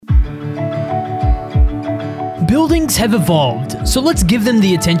Buildings have evolved, so let's give them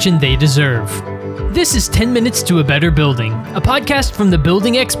the attention they deserve. This is 10 Minutes to a Better Building, a podcast from the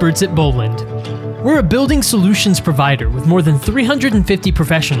building experts at Bolland. We're a building solutions provider with more than 350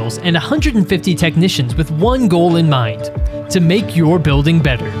 professionals and 150 technicians with one goal in mind: to make your building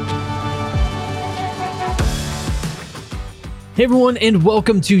better. Hey everyone, and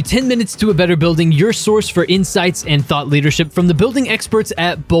welcome to 10 Minutes to a Better Building, your source for insights and thought leadership from the building experts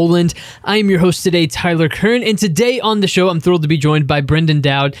at Bolland. I am your host today, Tyler Kern, and today on the show, I'm thrilled to be joined by Brendan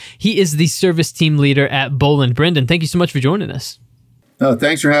Dowd. He is the service team leader at Bolland. Brendan, thank you so much for joining us. Oh,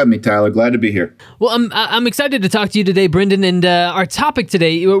 thanks for having me, Tyler. Glad to be here. Well, I'm excited to talk to you today, Brendan, and our topic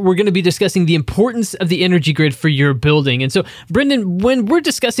today, we're going to be discussing the importance of the energy grid for your building. And so, Brendan, when we're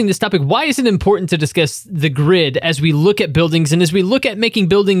discussing this topic, why is it important to discuss the grid as we look at buildings and as we look at making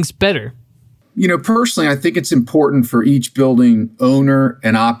buildings better? You know, personally, I think it's important for each building owner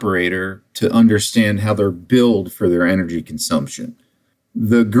and operator to understand how they're billed for their energy consumption.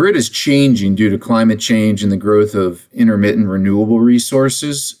 The grid is changing due to climate change and the growth of intermittent renewable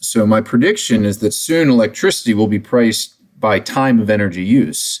resources. So my prediction is that soon electricity will be priced by time of energy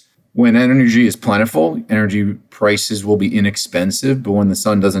use. When energy is plentiful, energy prices will be inexpensive, but when the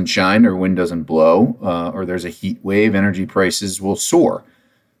sun doesn't shine or wind doesn't blow or there's a heat wave, energy prices will soar.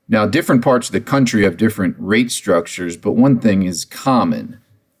 Now, different parts of the country have different rate structures, but one thing is common.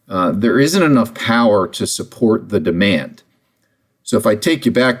 There isn't enough power to support the demand. So if I take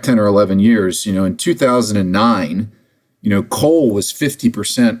you back 10 or 11 years, in 2009, coal was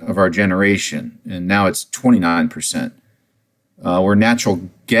 50% of our generation, and now it's 29%. Where natural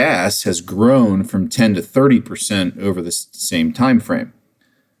gas has grown from 10 to 30% over the same time frame.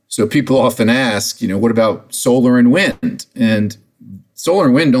 So people often ask, what about solar and wind? And solar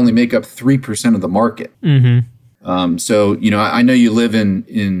and wind only make up 3% of the market. Mm-hmm. I know you live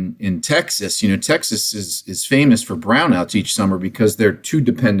in Texas. Texas is famous for brownouts each summer because they're too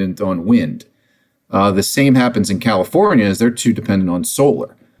dependent on wind. The same happens in California as they're too dependent on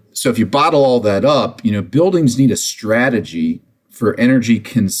solar. So if you bottle all that up, buildings need a strategy for energy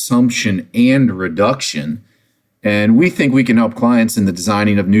consumption and reduction. And we think we can help clients in the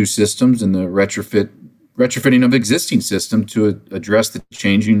designing of new systems and the retrofitting of existing systems to address the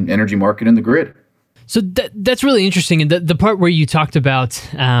changing energy market and the grid. So that's really interesting. And the part where you talked about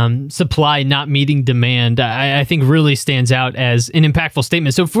supply not meeting demand, I think really stands out as an impactful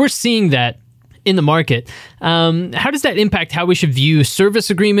statement. So if we're seeing that in the market, how does that impact how we should view service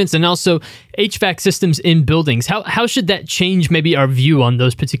agreements and also HVAC systems in buildings? How should that change maybe our view on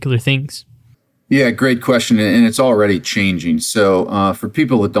those particular things? Yeah, great question. And it's already changing. So for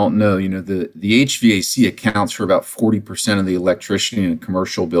people that don't know, the HVAC accounts for about 40% of the electricity in a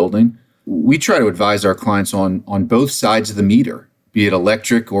commercial building. We try to advise our clients on both sides of the meter, be it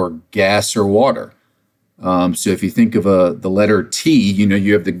electric or gas or water. So if you think of the letter T,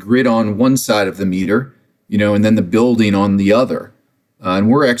 you have the grid on one side of the meter, and then the building on the other. And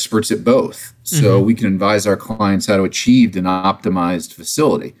we're experts at both. So we can advise our clients how to achieve an optimized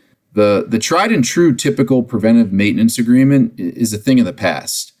facility. The tried and true typical preventive maintenance agreement is a thing of the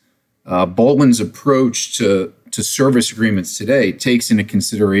past. Bolland's approach to service agreements today takes into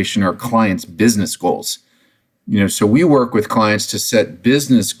consideration our clients' business goals. So we work with clients to set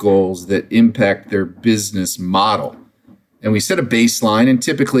business goals that impact their business model. And we set a baseline, and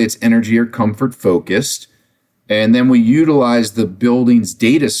typically it's energy or comfort focused. And then we utilize the building's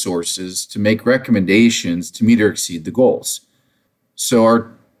data sources to make recommendations to meet or exceed the goals. So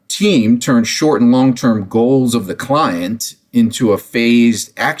our team turns short and long-term goals of the client into a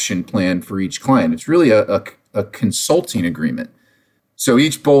phased action plan for each client. It's really a consulting agreement. So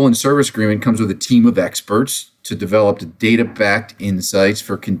each Bolland service agreement comes with a team of experts to develop data-backed insights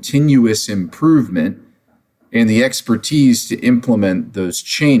for continuous improvement and the expertise to implement those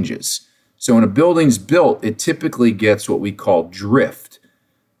changes. So when a building's built, it typically gets what we call drift.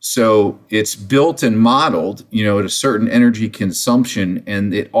 So it's built and modeled, at a certain energy consumption,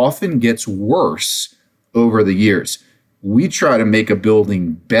 and it often gets worse over the years. We try to make a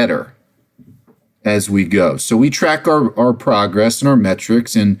building better as we go. So we track our progress and our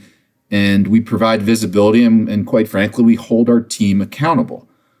metrics, and we provide visibility, and quite frankly, we hold our team accountable.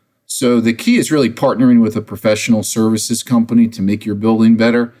 So the key is really partnering with a professional services company to make your building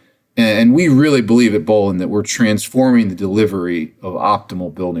better. And we really believe at Bolland that we're transforming the delivery of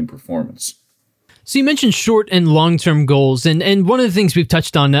optimal building performance. So you mentioned short and long-term goals, and one of the things we've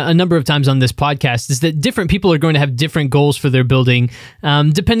touched on a number of times on this podcast is that different people are going to have different goals for their building,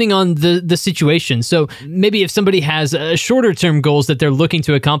 depending on the situation. So maybe if somebody has shorter-term goals that they're looking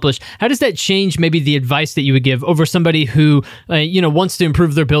to accomplish, how does that change maybe the advice that you would give over somebody who wants to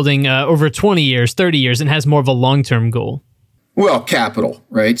improve their building over 20 years, 30 years, and has more of a long-term goal? Well, capital,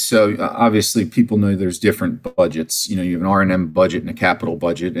 right? So obviously people know there's different budgets. You have an R&M budget and a capital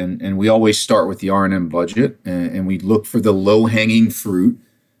budget, and we always start with the R&M budget, and we look for the low-hanging fruit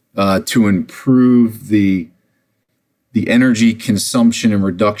to improve the energy consumption and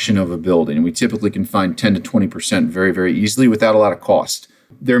reduction of a building. And we typically can find 10 to 20% very, very easily without a lot of cost.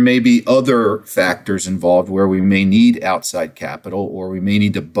 There may be other factors involved where we may need outside capital, or we may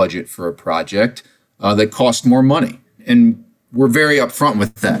need to budget for a project that costs more money. And we're very upfront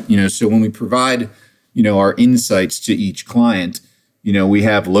with that, so when we provide, our insights to each client, we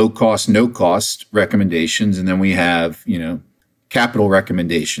have low cost, no cost recommendations, and then we have, capital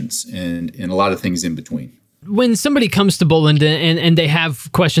recommendations and a lot of things in between. When somebody comes to Bolland and they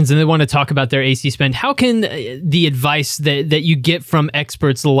have questions and they want to talk about their AC spend, how can the advice that you get from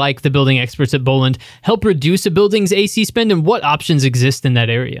experts like the building experts at Bolland help reduce a building's AC spend, and what options exist in that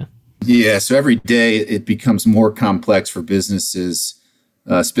area? Yeah, so every day it becomes more complex for businesses,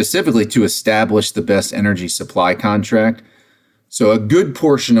 specifically to establish the best energy supply contract. So a good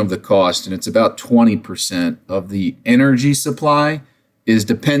portion of the cost, and it's about 20% of the energy supply, is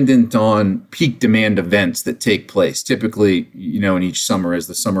dependent on peak demand events that take place. Typically, in each summer, as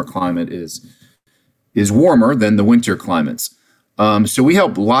the summer climate is warmer than the winter climates. So we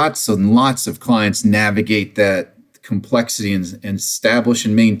help lots and lots of clients navigate that complexity and establish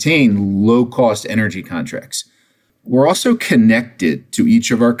and maintain low-cost energy contracts. We're also connected to each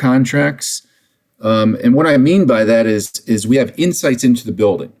of our contracts. And what I mean by that is we have insights into the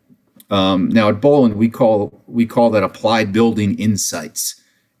building. Now at Bolland, we call that applied building insights.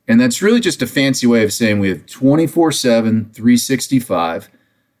 And that's really just a fancy way of saying we have 24/7, 365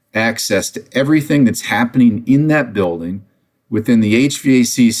 access to everything that's happening in that building within the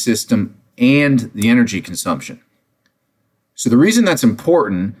HVAC system and the energy consumption. So the reason that's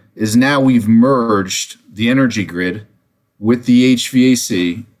important is now we've merged the energy grid with the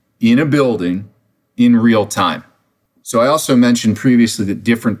HVAC in a building in real time. So I also mentioned previously that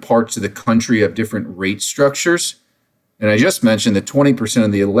different parts of the country have different rate structures. And I just mentioned that 20%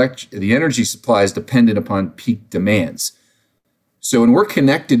 of the energy supply is dependent upon peak demands. So when we're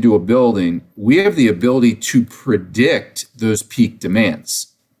connected to a building, we have the ability to predict those peak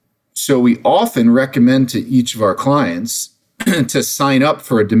demands. So we often recommend to each of our clients to sign up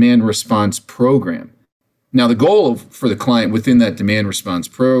for a demand response program. Now, the goal for the client within that demand response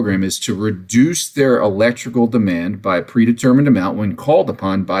program is to reduce their electrical demand by a predetermined amount when called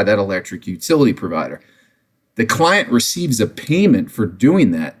upon by that electric utility provider. The client receives a payment for doing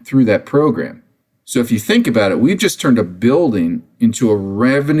that through that program. So if you think about it, we've just turned a building into a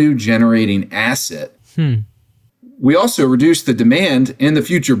revenue-generating asset. We also reduce the demand and the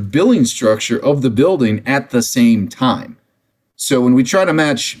future billing structure of the building at the same time. So when we try to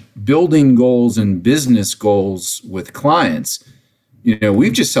match building goals and business goals with clients,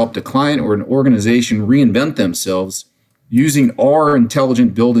 we've just helped a client or an organization reinvent themselves using our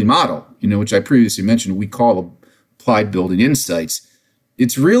intelligent building model, which I previously mentioned we call applied building insights.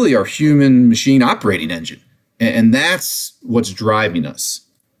 It's really our human machine operating engine. And that's what's driving us,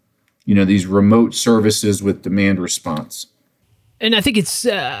 these remote services with demand response. And I think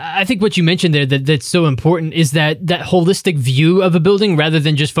I think what you mentioned there that's so important is that holistic view of a building rather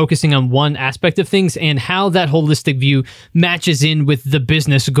than just focusing on one aspect of things, and how that holistic view matches in with the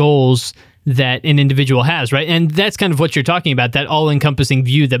business goals that an individual has, right? And that's kind of what you're talking about, that all-encompassing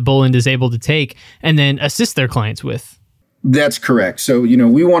view that Bolland is able to take and then assist their clients with. That's correct. So,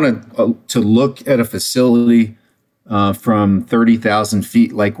 we want to look at a facility from 30,000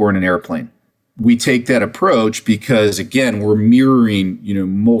 feet like we're in an airplane. We take that approach because, again, we're mirroring,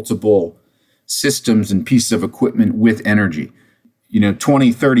 multiple systems and pieces of equipment with energy.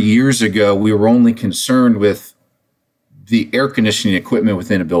 20, 30 years ago, we were only concerned with the air conditioning equipment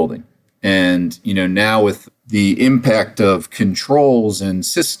within a building. And, now with the impact of controls and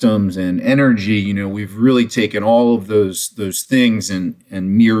systems and energy, we've really taken all of those things and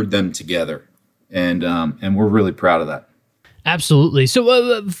mirrored them together. And we're really proud of that. Absolutely.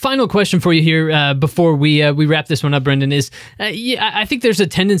 So, final question for you here before we wrap this one up, Brendan, is I think there's a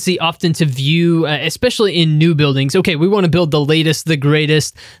tendency often to view, especially in new buildings, okay, we want to build the latest, the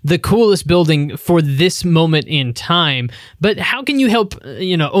greatest, the coolest building for this moment in time. But how can you help,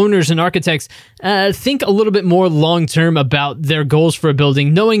 owners and architects think a little bit more long term about their goals for a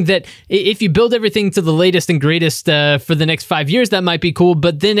building, knowing that if you build everything to the latest and greatest for the next 5 years, that might be cool,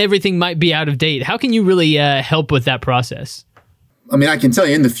 but then everything might be out of date. How can you really help with that process? I mean, I can tell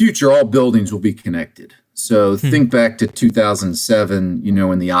you in the future, all buildings will be connected. So think back to 2007,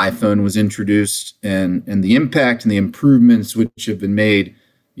 when the iPhone was introduced and the impact and the improvements which have been made,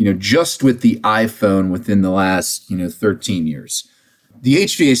 just with the iPhone within the last, 13 years. The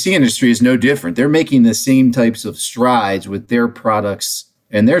HVAC industry is no different. They're making the same types of strides with their products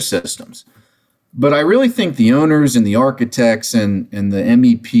and their systems. But I really think the owners and the architects and the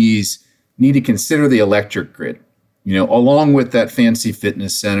MEPs need to consider the electric grid. Along with that fancy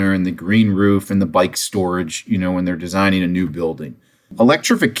fitness center and the green roof and the bike storage, when they're designing a new building.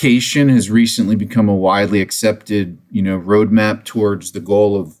 Electrification has recently become a widely accepted, roadmap towards the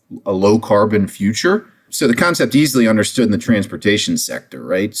goal of a low carbon future. So the concept easily understood in the transportation sector,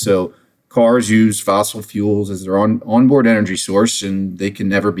 right? So cars use fossil fuels as their onboard energy source, and they can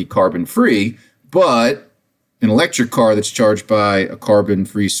never be carbon free. But an electric car that's charged by a carbon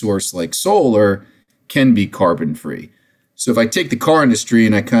free source like solar can be carbon free. So if I take the car industry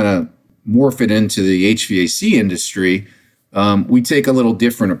and I kind of morph it into the HVAC industry, we take a little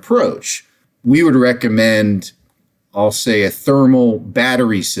different approach. We would recommend, I'll say, a thermal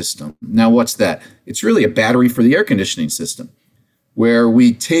battery system. Now, what's that? It's really a battery for the air conditioning system, where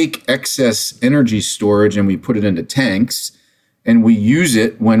we take excess energy storage and we put it into tanks and we use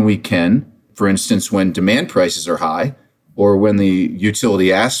it when we can, for instance, when demand prices are high or when the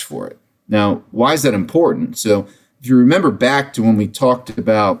utility asks for it. Now, why is that important? So if you remember back to when we talked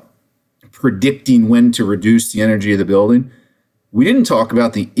about predicting when to reduce the energy of the building, we didn't talk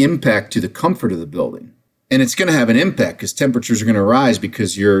about the impact to the comfort of the building. And it's going to have an impact because temperatures are going to rise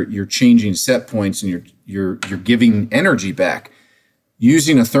because you're changing set points and you're giving energy back.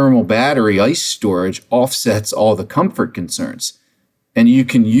 Using a thermal battery, ice storage, offsets all the comfort concerns. And you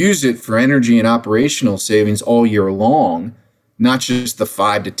can use it for energy and operational savings all year long, not just the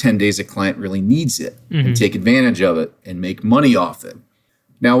 5 to 10 days a client really needs it, and take advantage of it and make money off it.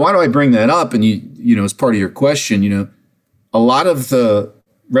 Now, why do I bring that up? And as part of your question, a lot of the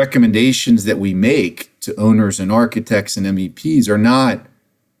recommendations that we make to owners and architects and MEPs are not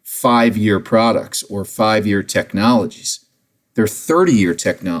 5-year products or 5-year technologies. They're 30-year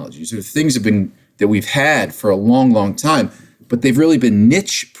technologies. They're things that we've had for a long, long time, but they've really been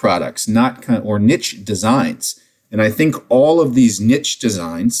niche products, or niche designs. And I think all of these niche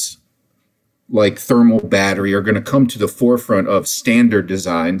designs, like thermal battery, are going to come to the forefront of standard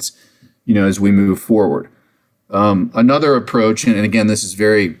designs, as we move forward. Another approach, and again, this is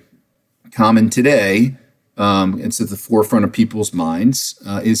very common today, it's at the forefront of people's minds,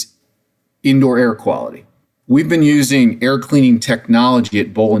 is indoor air quality. We've been using air cleaning technology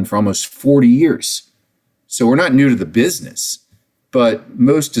at Bolin for almost 40 years. So we're not new to the business. But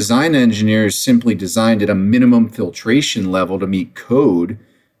most design engineers simply designed at a minimum filtration level to meet code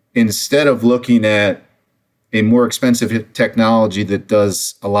instead of looking at a more expensive technology that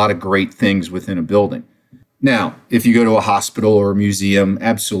does a lot of great things within a building. Now, if you go to a hospital or a museum,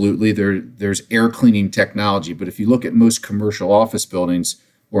 absolutely, there's air cleaning technology. But if you look at most commercial office buildings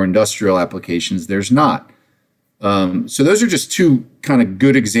or industrial applications, there's not. So those are just two kind of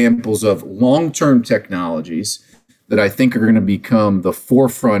good examples of long-term technologies that I think are going to become the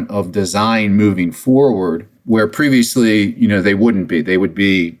forefront of design moving forward, where previously, they wouldn't be. They would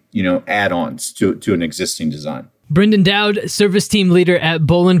be, add-ons to an existing design. Brendan Dowd, service team leader at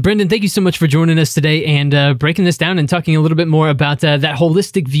Bolin. Brendan, thank you so much for joining us today and breaking this down and talking a little bit more about that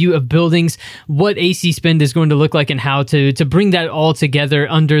holistic view of buildings, what AC spend is going to look like, and how to bring that all together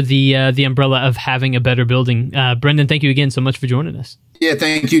under the umbrella of having a better building. Brendan, thank you again so much for joining us. Yeah,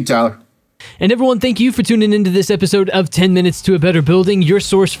 thank you, Tyler. And everyone, thank you for tuning into this episode of 10 Minutes to a Better Building, your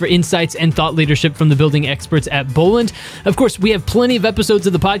source for insights and thought leadership from the building experts at Bolin. Of course, we have plenty of episodes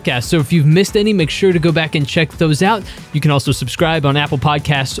of the podcast, so if you've missed any, make sure to go back and check those out. You can also subscribe on Apple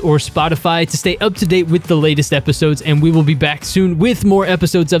Podcasts or Spotify to stay up to date with the latest episodes, and we will be back soon with more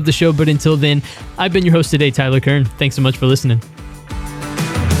episodes of the show. But until then, I've been your host today, Tyler Kern. Thanks so much for listening.